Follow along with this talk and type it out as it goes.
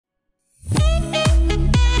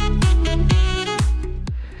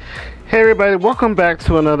Hey everybody, welcome back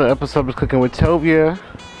to another episode of Cooking with Tovia.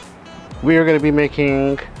 We are going to be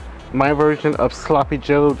making my version of Sloppy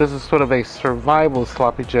Joe. This is sort of a survival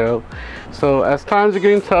Sloppy Joe. So as times are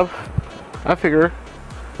getting tough, I figure,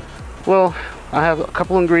 well, I have a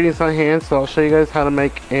couple ingredients on hand, so I'll show you guys how to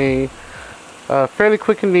make a fairly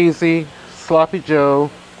quick and easy Sloppy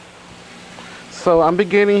Joe. So I'm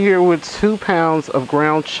beginning here with 2 pounds of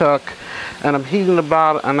ground chuck, and I'm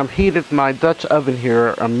heated my Dutch oven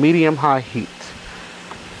here on medium-high heat.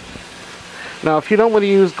 Now, if you don't want to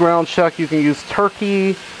use ground chuck, you can use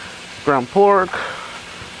turkey, ground pork,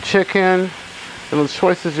 chicken, and the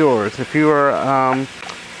choice is yours. If you are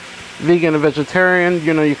vegan and vegetarian,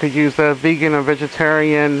 you know, you could use the vegan and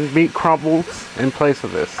vegetarian meat crumbles in place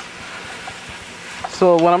of this.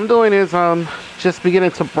 So what I'm doing is I'm just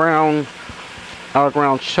beginning to brown our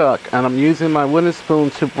ground chuck, and I'm using my wooden spoon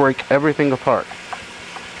to break everything apart.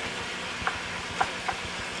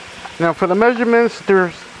 Now for the measurements,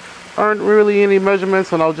 there aren't really any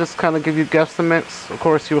measurements, and I'll just kind of give you guesstimates. Of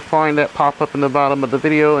course, you'll find that pop up in the bottom of the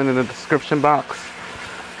video and in the description box.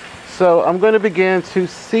 So I'm going to begin to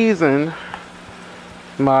season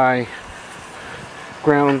my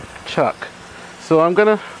ground chuck. So I'm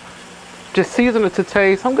going to just season it to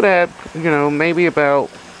taste. I'm going to add, you know, maybe about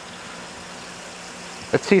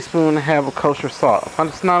a teaspoon and a half of kosher salt. If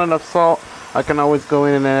it's not enough salt, I can always go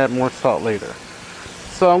in and add more salt later.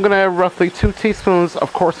 So I'm going to add roughly 2 teaspoons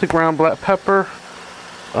of coarsely ground black pepper.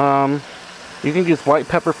 You can use white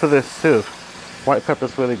pepper for this too. White pepper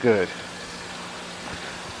is really good.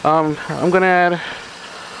 I'm going to add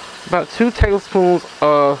about 2 tablespoons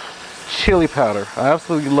of chili powder. I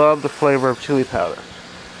absolutely love the flavor of chili powder.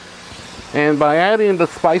 And by adding the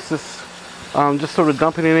spices, just sort of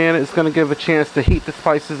dumping it in, it's going to give a chance to heat the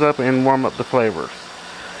spices up and warm up the flavors.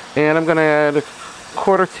 And I'm going to add a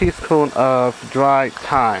 1/4 teaspoon of dried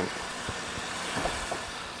thyme.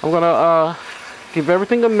 I'm going to give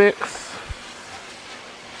everything a mix.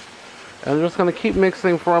 And I'm just going to keep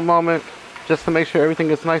mixing for a moment just to make sure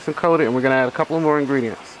everything is nice and coated, and we're going to add a couple more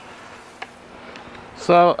ingredients.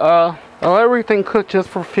 So I'll let everything cook just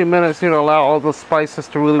for a few minutes, you know, allow all the spices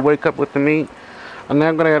to really wake up with the meat. And then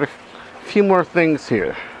I'm going to add a few more things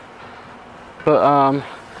here, but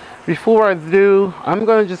before I do, I'm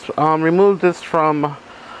going to just remove this from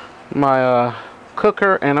my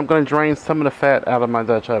cooker, and I'm going to drain some of the fat out of my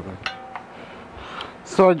Dutch oven.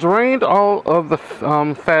 So I drained all of the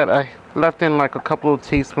fat. I left in like a couple of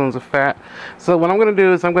teaspoons of fat. So what I'm going to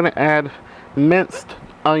do is I'm going to add minced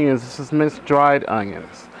onions. This is minced dried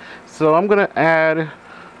onions. So I'm going to add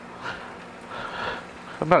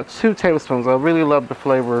about 2 tablespoons. I really love the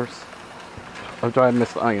flavors of dried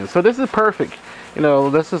minced onions. So this is perfect. You know,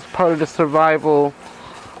 this is part of the survival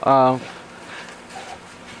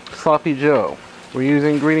Sloppy Joe. We're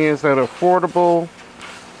using ingredients that are affordable,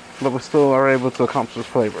 but we still are able to accomplish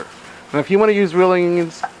flavor. And if you want to use real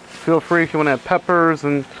onions, feel free. If you want to add peppers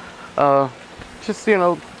and just, you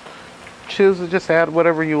know, choose to just add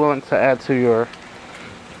whatever you want to add to your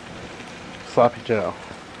Sloppy Joe.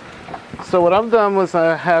 So what I've done was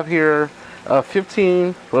I have here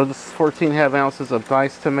 14 half ounces of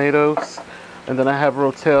diced tomatoes, and then I have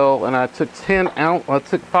rotel, and I took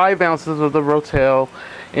 5 ounces of the rotel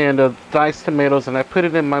and the diced tomatoes, and I put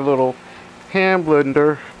it in my little hand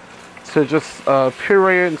blender to just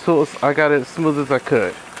puree it until I got it as smooth as I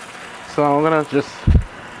could. So I'm gonna just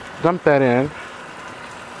dump that in.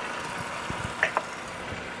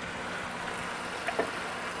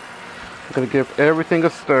 I'm gonna give everything a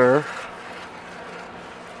stir.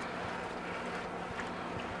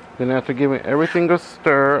 Then after giving everything a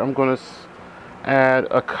stir, I'm going to add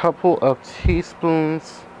a couple of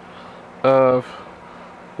teaspoons of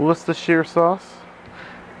Worcestershire sauce.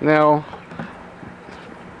 Now,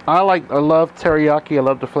 I love teriyaki. I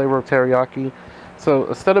love the flavor of teriyaki. So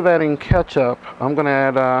instead of adding ketchup, I'm going to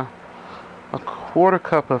add a 1/4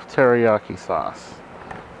 cup of teriyaki sauce.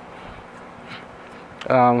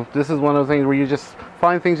 This is one of those things where you just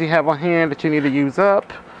find things you have on hand that you need to use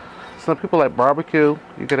up. Some people like barbecue.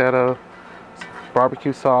 You could add a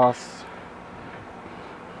barbecue sauce.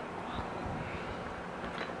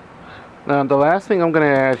 Now the last thing I'm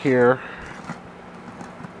going to add here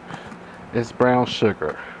is brown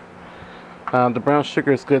sugar. The brown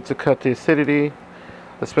sugar is good to cut the acidity,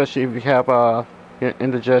 especially if you have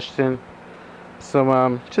indigestion.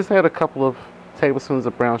 So just add a couple of tablespoons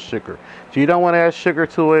of brown sugar. If you don't want to add sugar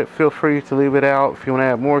to it, feel free to leave it out. If you want to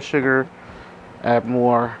add more sugar, add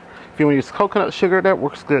more. If you want to use coconut sugar, that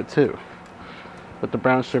works good too. But the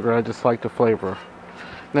brown sugar, I just like the flavor.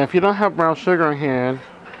 Now if you don't have brown sugar in hand,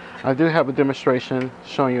 I do have a demonstration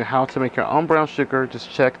showing you how to make your own brown sugar.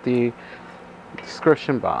 Just check the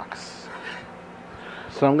description box.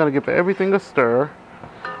 So I'm going to give everything a stir.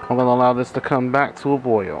 I'm going to allow this to come back to a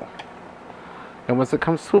boil. And once it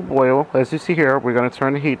comes to a boil, as you see here, we're going to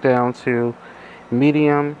turn the heat down to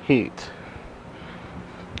medium heat.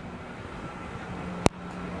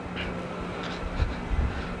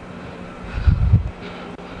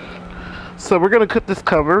 So we're going to cook this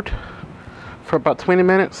covered for about 20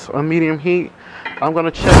 minutes on medium heat. I'm going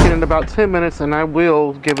to check it in about 10 minutes and I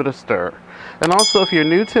will give it a stir. And also, if you're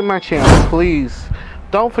new to my channel, please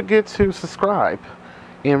don't forget to subscribe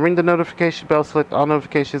and ring the notification bell, select all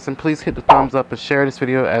notifications, and please hit the thumbs up and share this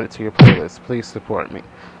video, add it to your playlist. Please support me.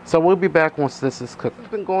 So we'll be back once this is cooked. It's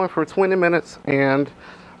been going for 20 minutes and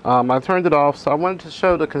I turned it off, so I wanted to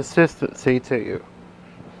show the consistency to you.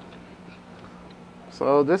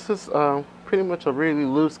 So this is pretty much a really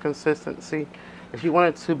loose consistency. If you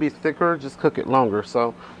want it to be thicker, just cook it longer.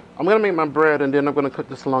 So I'm going to make my bread and then I'm going to cook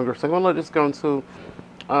this longer. So I'm going to let this go into,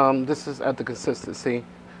 this is at the consistency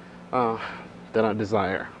that I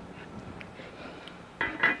desire.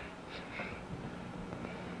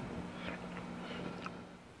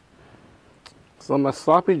 So my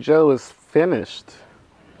sloppy joe is finished.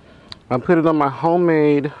 I put it on my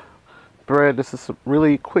homemade bread. This is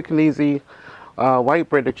really quick and easy white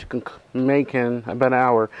bread that you can make in about an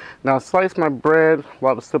hour. Now I sliced my bread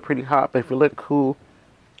while it's still pretty hot, but if you let it cool,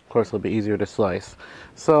 of course it'll be easier to slice.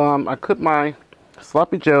 So I cooked my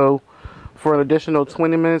sloppy joe for an additional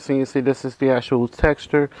 20 minutes, and you see this is the actual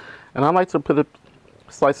texture. And I like to put a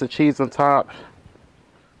slice of cheese on top.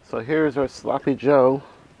 So here's our sloppy joe.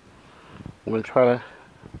 I'm going to try to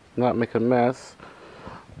not make a mess.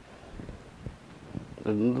 It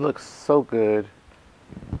looks so good.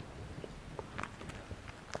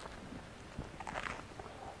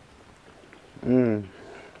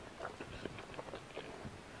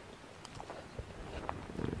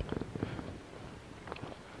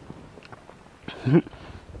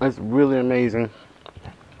 That's really amazing,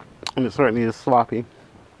 and it certainly is sloppy.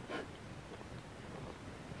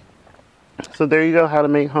 So there you go, how to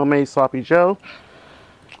make homemade sloppy joe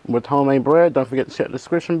with homemade bread. Don't forget to check the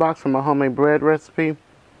description box for my homemade bread recipe.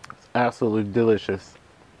 It's absolutely delicious.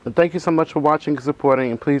 But thank you so much for watching and supporting,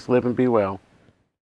 and please live and be well.